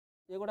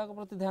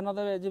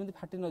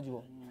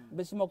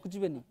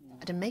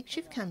At a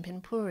makeshift camp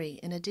in Puri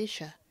in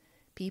Odisha,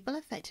 people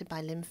affected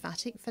by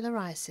lymphatic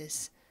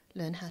filariasis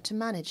learn how to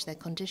manage their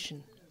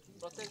condition.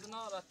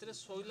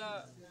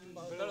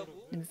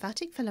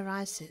 Lymphatic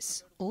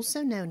filariasis,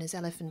 also known as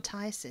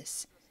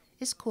elephantiasis,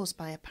 is caused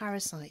by a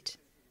parasite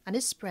and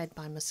is spread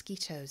by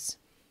mosquitoes.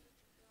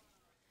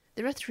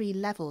 There are 3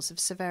 levels of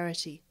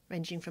severity,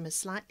 ranging from a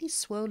slightly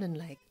swollen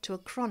leg to a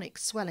chronic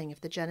swelling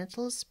of the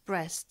genitals,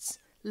 breasts,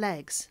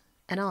 legs,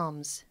 and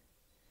arms.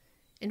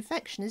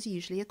 Infection is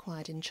usually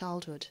acquired in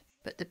childhood,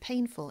 but the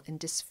painful and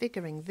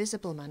disfiguring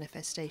visible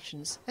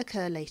manifestations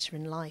occur later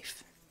in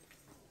life.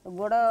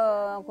 गोड़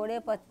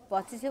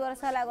 20-25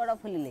 वर्ष है गोड़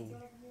फुलिले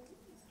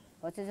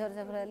 25 वर्ष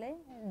फुलिले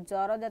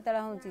ज्वर जतले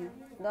होउची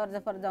दर्द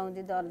पर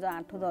जाउची दर्द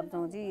आंठू दर्द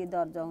होउची ये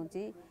दर्द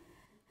होउची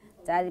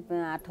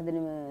 4-8 दिन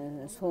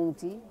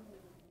सोउची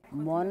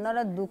मनर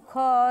दुख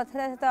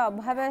थला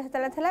अभाव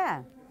थला थला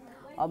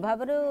अभाव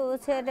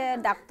से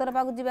डाक्तर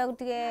पाक जीवा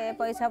टिके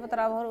पैसा पत्र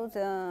अभाव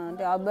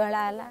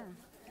अवहेला हला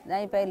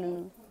जाई पाइलु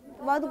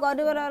बहुत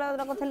गरीब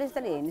लोक थली से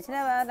सिना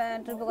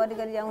ट्रिप करी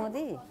करी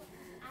जाउंती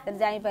In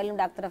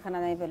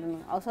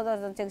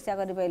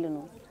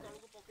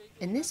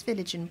this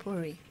village in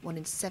Puri, 1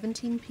 in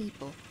 17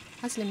 people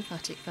has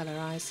lymphatic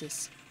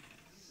filariasis.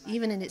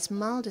 Even in its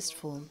mildest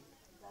form,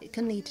 it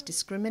can lead to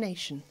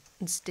discrimination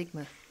and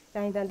stigma.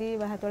 संसार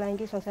झील हो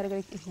कि संसार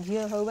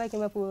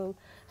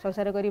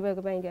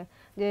करने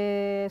जे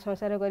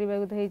संसार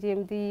करने तो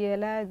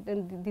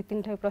दी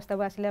 3 ठाई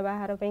प्रस्ताव आसला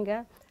बाहर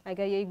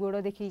आज्ञा यही गोड़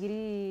देखिकी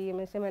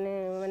से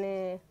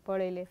माने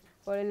पड़े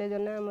पड़े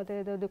जना मत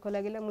दुख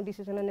लगे मुझे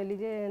डिसीजन नेली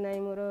जे नाई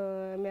मोर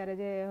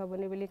मैरेज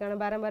हेनी बोली कारण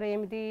बारंबार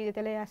एमती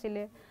जो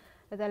आसिले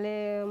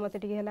मत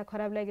टे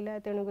खराब लगे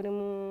तेणुक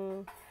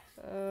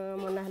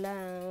मना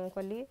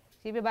कली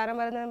सी भी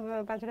बारंबार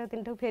 5-3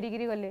 ठाई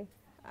फेरिकी गले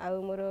It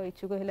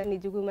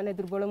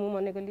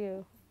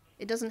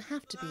doesn't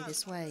have to be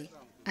this way.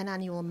 An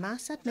annual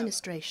mass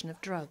administration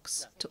of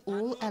drugs to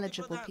all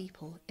eligible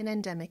people in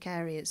endemic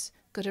areas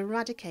could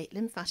eradicate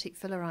lymphatic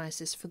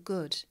filariasis for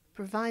good,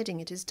 providing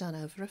it is done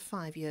over a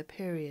 5-year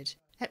period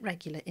at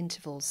regular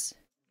intervals.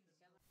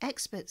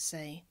 Experts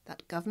say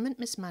that government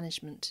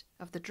mismanagement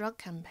of the drug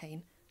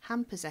campaign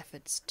hampers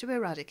efforts to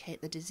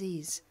eradicate the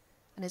disease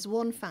and is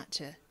one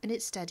factor in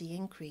its steady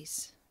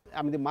increase.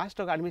 The mass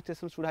drug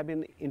administration should have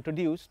been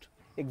introduced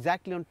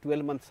exactly on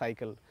 12-month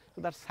cycle.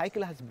 So that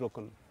cycle has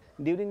broken.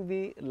 During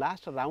the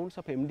last rounds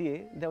of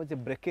MDA, there was a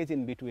breakage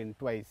in between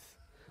twice.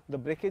 The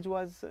breakage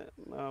was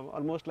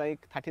almost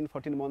like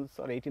 13-14 months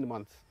or 18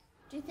 months.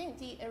 Do you think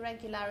the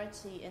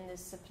irregularity in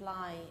this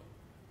supply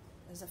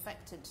has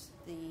affected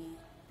the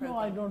program? No,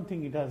 I don't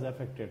think it has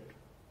affected.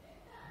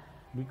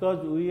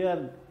 Because we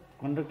are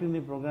conducting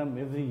the program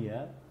every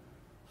year,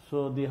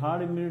 so the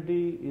herd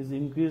immunity is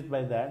increased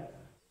by that.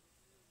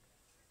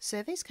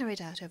 Surveys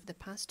carried out over the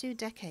past 2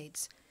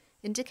 decades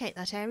indicate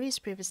that areas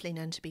previously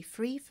known to be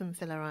free from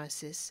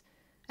filariasis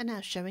are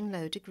now showing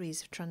low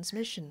degrees of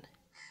transmission.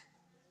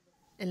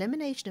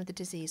 Elimination of the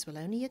disease will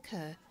only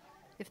occur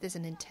if there's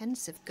an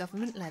intensive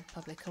government-led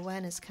public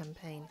awareness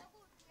campaign.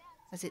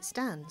 As it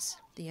stands,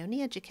 the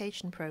only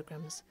education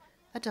programs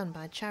are done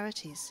by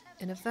charities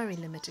in a very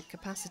limited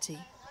capacity.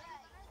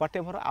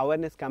 Whatever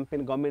awareness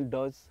campaign government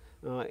does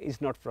is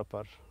not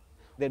proper.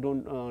 They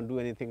don't do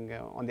anything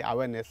on the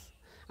awareness.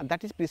 And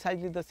that is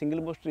precisely the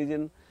single most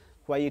reason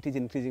why it is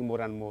increasing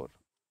more and more.